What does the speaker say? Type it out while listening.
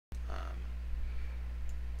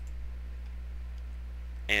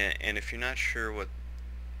And if you're not sure what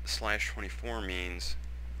 /24 means,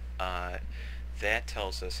 that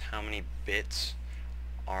tells us how many bits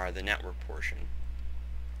are the network portion.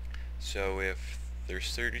 So if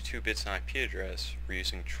there's 32 bits on IP address, we're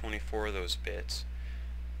using 24 of those bits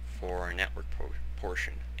for our network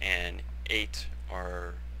portion, and 8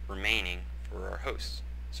 are remaining for our hosts.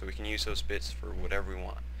 So we can use those bits for whatever we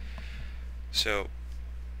want. So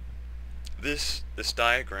this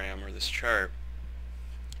diagram, or this chart,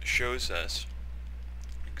 shows us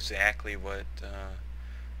exactly what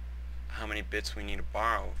how many bits we need to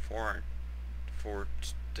borrow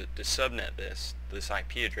to subnet this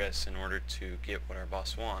IP address in order to get what our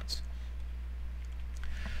boss wants.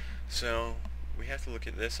 So we have to look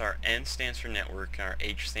at this. Our N stands for network, and our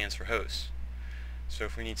H stands for host. So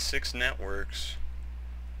if we need 6 networks,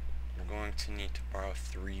 we're going to need to borrow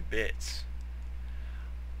 3 bits.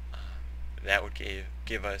 That would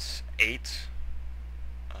give us 8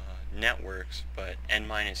 networks, but N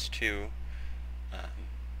minus 2,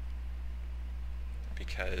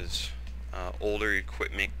 because older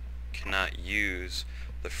equipment cannot use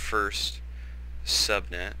the first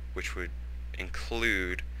subnet, which would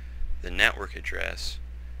include the network address,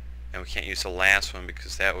 and we can't use the last one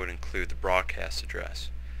because that would include the broadcast address.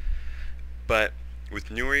 But with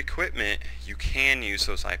newer equipment, you can use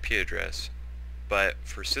those IP address, but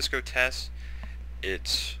for Cisco tests,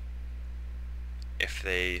 it's, if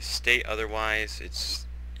they state otherwise, it's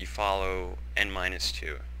you follow N minus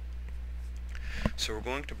 2. So we're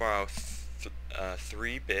going to borrow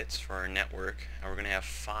 3 bits for our network, and we're going to have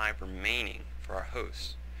 5 remaining for our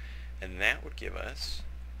host. And that would give us,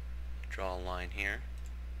 draw a line here,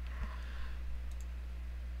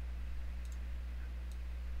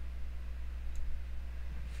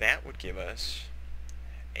 that would give us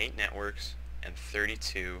 8 networks and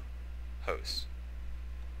 32 hosts.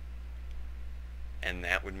 And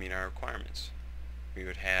that would meet our requirements. We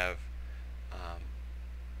would have a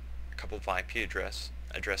couple of IP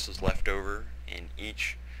addresses left over in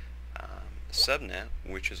each subnet,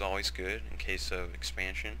 which is always good in case of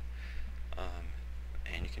expansion.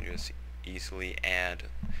 And you can just easily add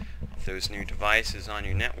those new devices on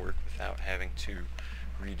your network without having to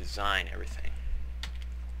redesign everything.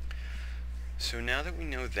 So now that we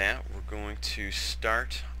know that, we're going to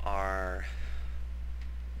start our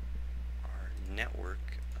network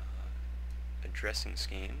addressing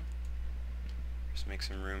scheme. Just make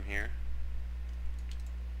some room here.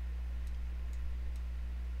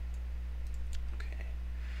 Okay.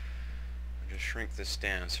 I'll just shrink this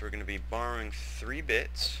down. So we're going to be borrowing 3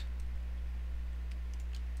 bits.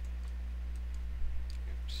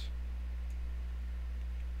 Oops.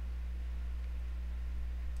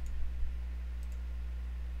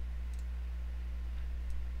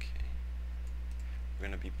 Okay. We're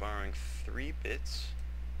going to be borrowing 3 bits,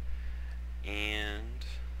 and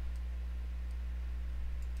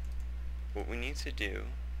what we need to do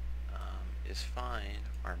is find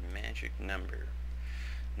our magic number.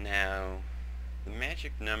 Now, the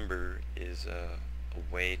magic number is a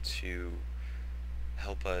way to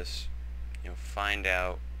help us, find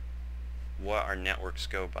out what our networks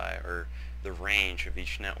go by, or the range of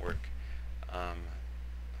each network. I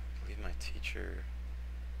believe my teacher,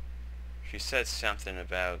 she said something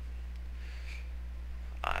about,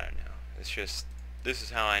 I don't know, it's just, this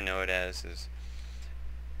is how I know it as, is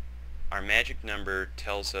our magic number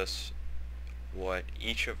tells us what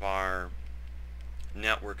each of our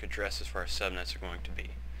network addresses for our subnets are going to be.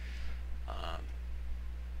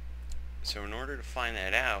 So in order to find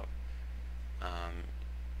that out,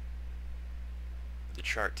 the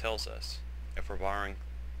chart tells us if we're borrowing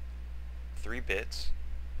 3 bits,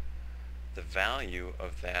 the value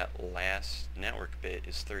of that last network bit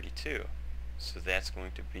is 32. So that's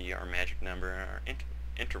going to be our magic number in our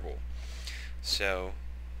interval. So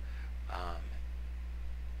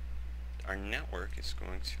our network is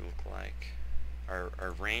going to look like,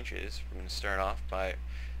 our ranges, we're going to start off by,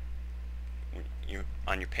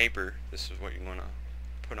 on your paper, this is what you want to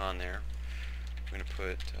put on there. I'm going to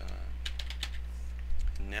put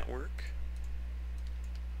network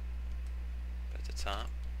at the top.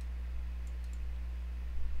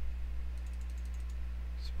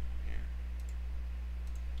 So here,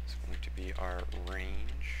 it's going to be our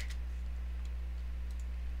range.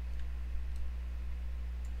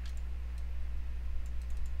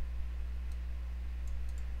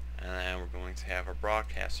 And then we're going to have our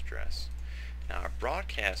broadcast address. Now our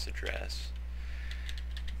broadcast address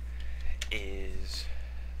is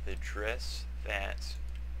the address that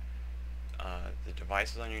the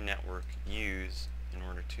devices on your network use in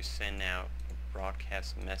order to send out a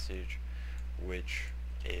broadcast message, which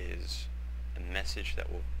is a message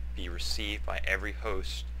that will be received by every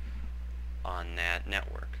host on that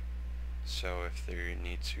network. So if they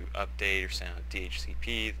need to update or send out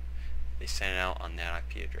DHCP, they send it out on that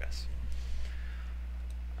IP address.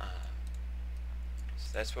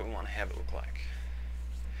 So that's what we want to have it look like.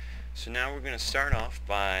 So now we're going to start off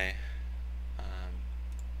by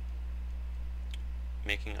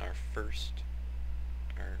making our first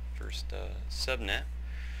subnet,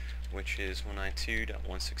 which is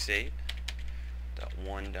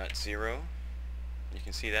 192.168.1.0. You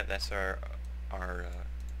can see that that's our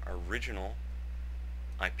original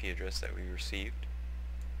IP address that we received.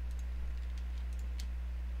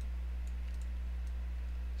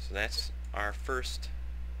 So that's our first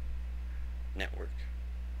network.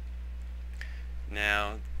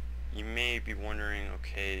 Now you may be wondering,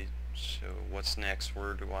 okay, so what's next?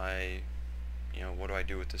 Where do I, what do I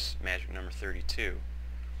do with this magic number 32?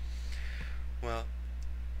 Well,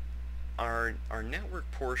 our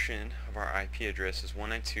network portion of our IP address is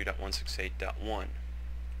 192.168.1.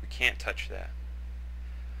 We can't touch that.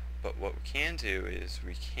 But what we can do is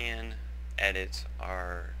we can edit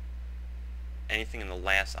anything in the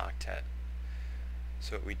last octet.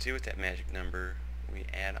 So what we do with that magic number, we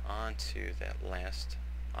add on to that last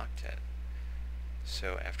octet.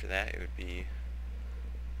 So after that it would be,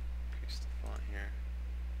 increase the font here,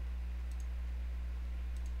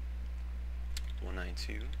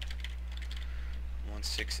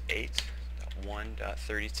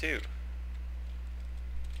 192.168.1.32.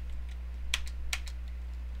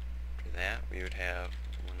 After that we would have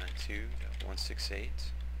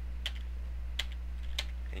 192.168,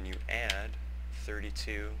 and you add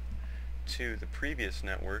 32 to the previous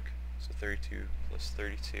network, so 32 plus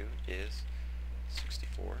 32 is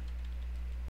 64.